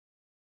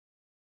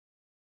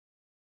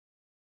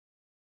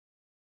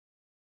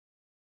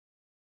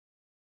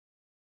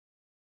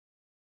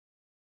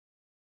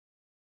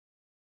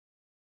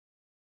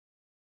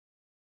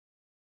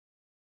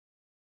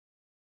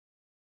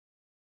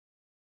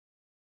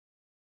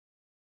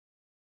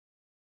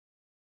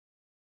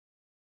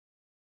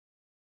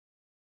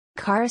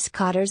Charis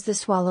Cotter's The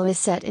Swallow is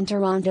set in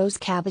Toronto's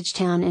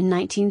Cabbagetown in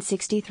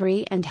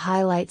 1963 and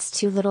highlights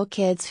two little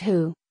kids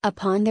who,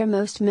 upon their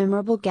most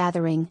memorable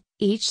gathering,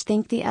 each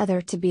think the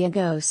other to be a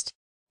ghost.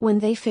 When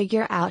they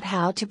figure out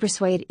how to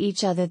persuade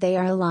each other they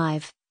are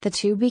alive, the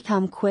two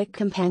become quick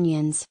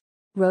companions.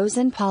 Rose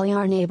and Polly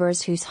are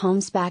neighbors whose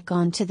homes back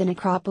onto the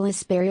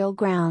Necropolis burial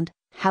ground,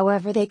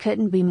 however they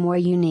couldn't be more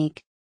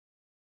unique.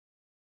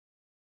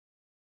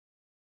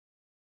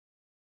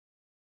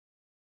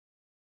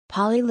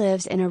 Polly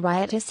lives in a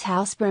riotous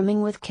house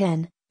brimming with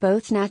kin,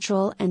 both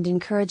natural and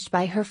encouraged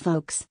by her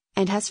folks,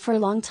 and has for a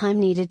long time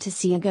needed to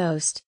see a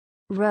ghost.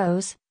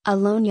 Rose, a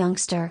lone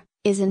youngster,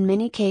 is in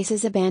many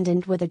cases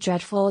abandoned with a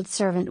dreadful old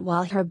servant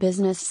while her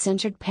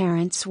business-centered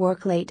parents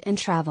work late and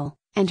travel,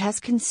 and has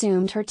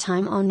consumed her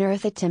time on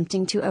Earth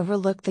attempting to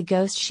overlook the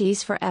ghost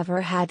she's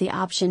forever had the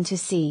option to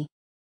see.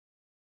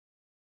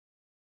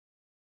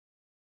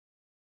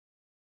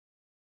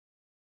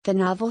 The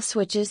novel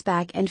switches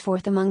back and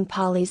forth among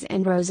Polly's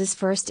and Rose's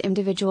first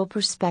individual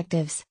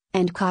perspectives,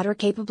 and Cotter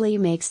capably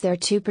makes their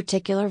two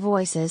particular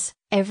voices,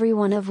 every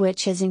one of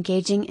which is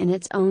engaging in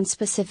its own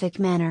specific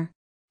manner.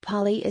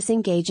 Polly is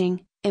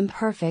engaging,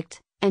 imperfect,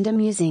 and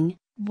amusing,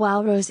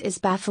 while Rose is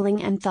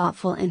baffling and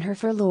thoughtful in her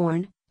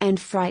forlorn,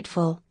 and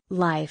frightful,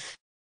 life.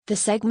 The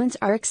segments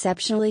are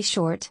exceptionally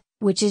short,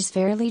 which is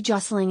fairly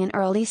jostling in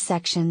early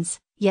sections,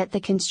 yet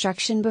the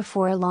construction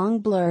before long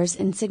blurs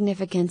in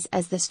significance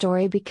as the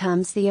story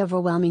becomes the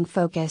overwhelming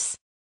focus.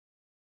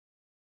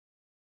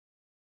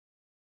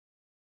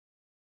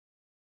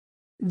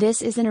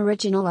 This is an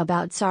original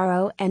about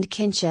sorrow and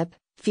kinship,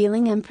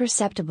 feeling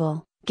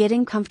imperceptible,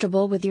 getting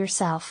comfortable with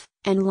yourself,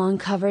 and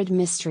long-covered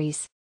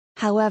mysteries.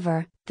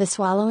 However, The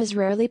Swallow is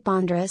rarely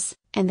ponderous,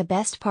 and the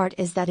best part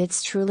is that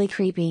it's truly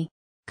creepy.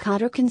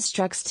 Cotter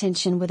constructs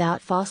tension without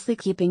falsely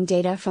keeping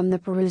data from the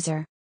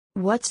peruser.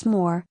 What's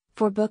more,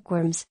 for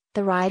bookworms,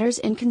 the writer's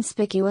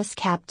inconspicuous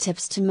cap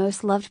tips to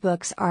most loved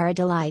books are a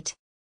delight.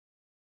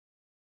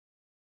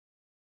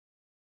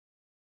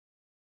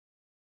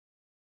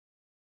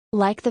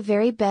 Like the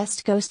very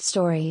best ghost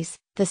stories,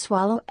 The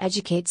Swallow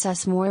educates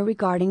us more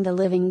regarding the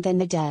living than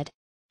the dead.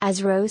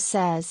 As Rose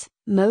says,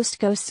 most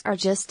ghosts are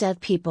just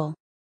dead people.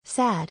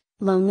 Sad,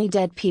 lonely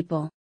dead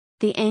people.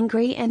 The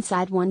angry and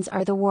sad ones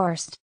are the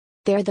worst.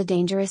 They're the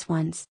dangerous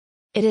ones.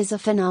 It is a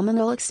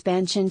phenomenal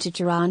expansion to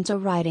Toronto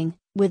writing,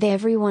 with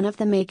every one of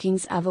the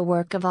makings of a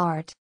work of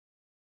art.